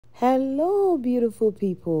Hello, beautiful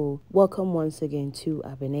people. Welcome once again to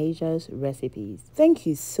AbenasiaRecipes. Thank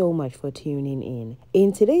you so much for tuning in.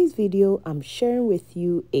 In today's video, I'm sharing with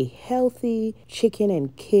you a healthy chicken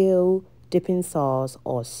and kale dipping sauce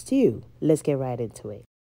or stew. Let's get right into it.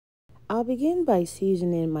 I'll begin by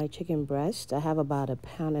seasoning my chicken breast. I have about 1.5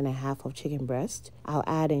 pounds of chicken breast. I'll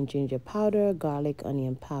add in ginger powder, garlic,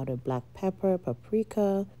 onion powder, black pepper,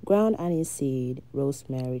 paprika, ground aniseed,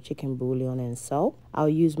 rosemary, chicken bouillon, and salt. I'll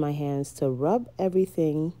use my hands to rub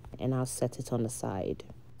everything and I'll set it on the side.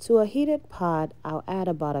 To a heated pot, I'll add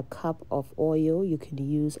about 1 cup of oil. You can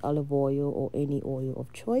use olive oil or any oil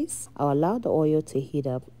of choice. I'll allow the oil to heat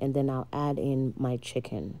up and then I'll add in my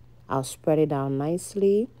chicken. I'll spread it down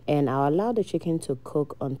nicely and I'll allow the chicken to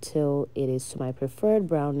cook until it is to my preferred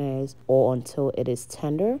brownness or until it is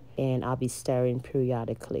tender, and I'll be stirring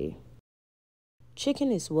periodically. Chicken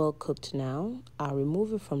is well cooked now. I'll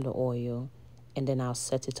remove it from the oil and then I'll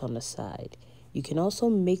set it on the side. You can also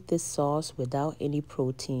make this sauce without any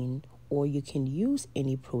protein, or you can use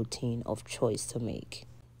any protein of choice to make.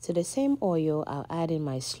 To the same oil, I'll add in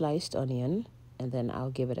my sliced onion and then I'll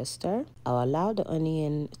give it a stir. I'll allow the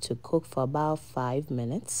onion to cook for about 5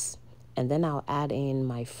 minutes and then I'll add in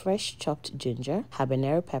my fresh chopped ginger,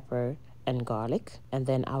 habanero pepper, and garlic, and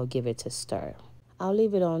then I'll give it a stir. I'll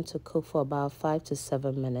leave it on to cook for about 5 to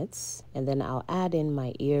 7 minutes and then I'll add in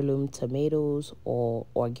my heirloom tomatoes or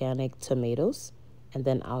organic tomatoes and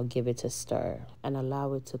then I'll give it a stir and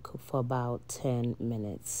allow it to cook for about 10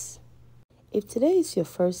 minutes. If today is your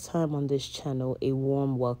first time on this channel, a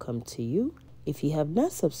warm welcome to you. If you have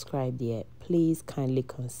not subscribed yet, please kindly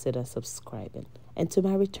consider subscribing. And to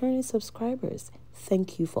my returning subscribers,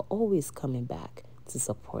 thank you for always coming back to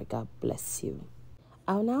support. God bless you.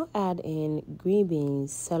 I'll now add in green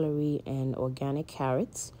beans, celery, and organic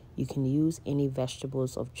carrots. You can use any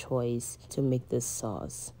vegetables of choice to make this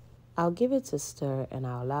sauce. I'll give it a stir and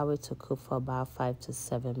I'll allow it to cook for about 5 to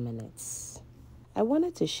 7 minutes. I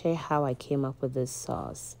wanted to share how I came up with this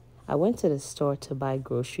sauce. I went to the store to buy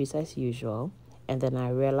groceries as usual, and then I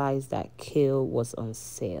realized that kale was on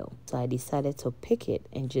sale. So I decided to pick it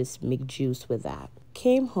and just make juice with that.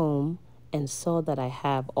 Came home and saw that I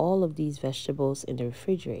have all of these vegetables in the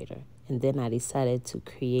refrigerator. And then I decided to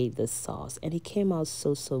create the sauce and it came out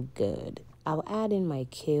so good. I'll add in my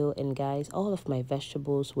kale, and guys, all of my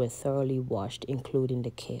vegetables were thoroughly washed, including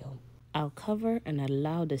the kale. I'll cover and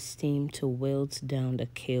allow the steam to wilt down the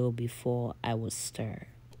kale before I will stir.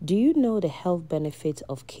 Do you know the health benefits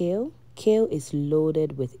of kale? Kale is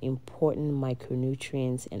loaded with important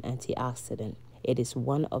micronutrients and antioxidants. It is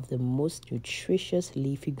one of the most nutritious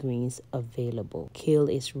leafy greens available. Kale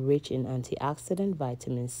is rich in antioxidant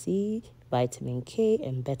vitamin C, vitamin K,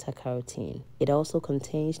 and beta-carotene. It also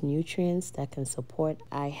contains nutrients that can support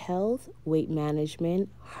eye health, weight management,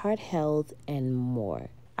 heart health, and more.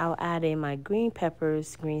 I'll add in my green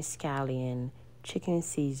peppers, green scallion, chicken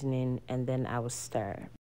seasoning, and then I will stir.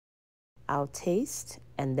 I'll taste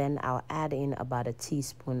and then I'll add in about 1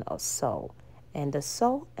 teaspoon of salt. And the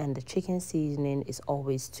salt and the chicken seasoning is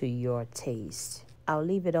always to your taste. I'll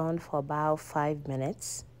leave it on for about 5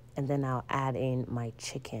 minutes and then I'll add in my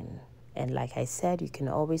chicken. And like I said, you can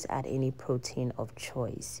always add any protein of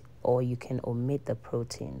choice or you can omit the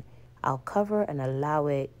protein. I'll cover and allow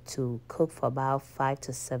it to cook for about 5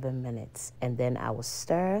 to 7 minutes and then I will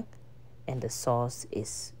stir and the sauce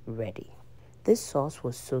is ready. This sauce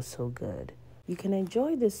was so good. You can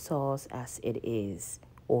enjoy this sauce as it is,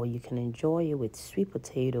 or you can enjoy it with sweet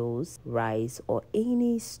potatoes, rice, or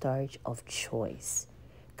any starch of choice.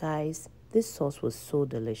 Guys, this sauce was so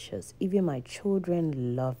delicious. Even my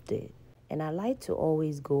children loved it. And I like to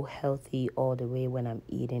always go healthy all the way when I'm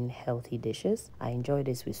eating healthy dishes. I enjoy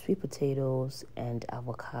this with sweet potatoes and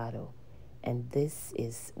avocado. And this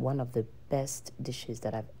is one of the best dishes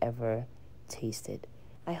that I've ever tasted.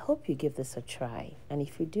 I hope you give this a try, and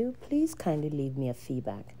if you do, please kindly leave me a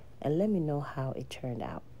feedback and let me know how it turned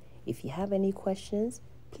out. If you have any questions,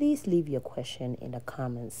 please leave your question in the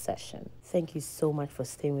comments section. Thank you so much for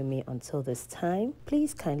staying with me until this time.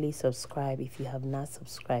 Please kindly subscribe if you have not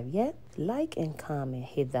subscribed yet. Like and comment,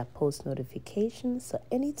 hit that post notification so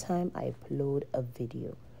anytime I upload a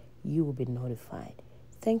video, you will be notified.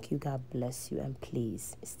 Thank you, God bless you, and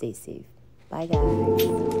please stay safe. Bye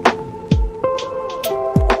guys.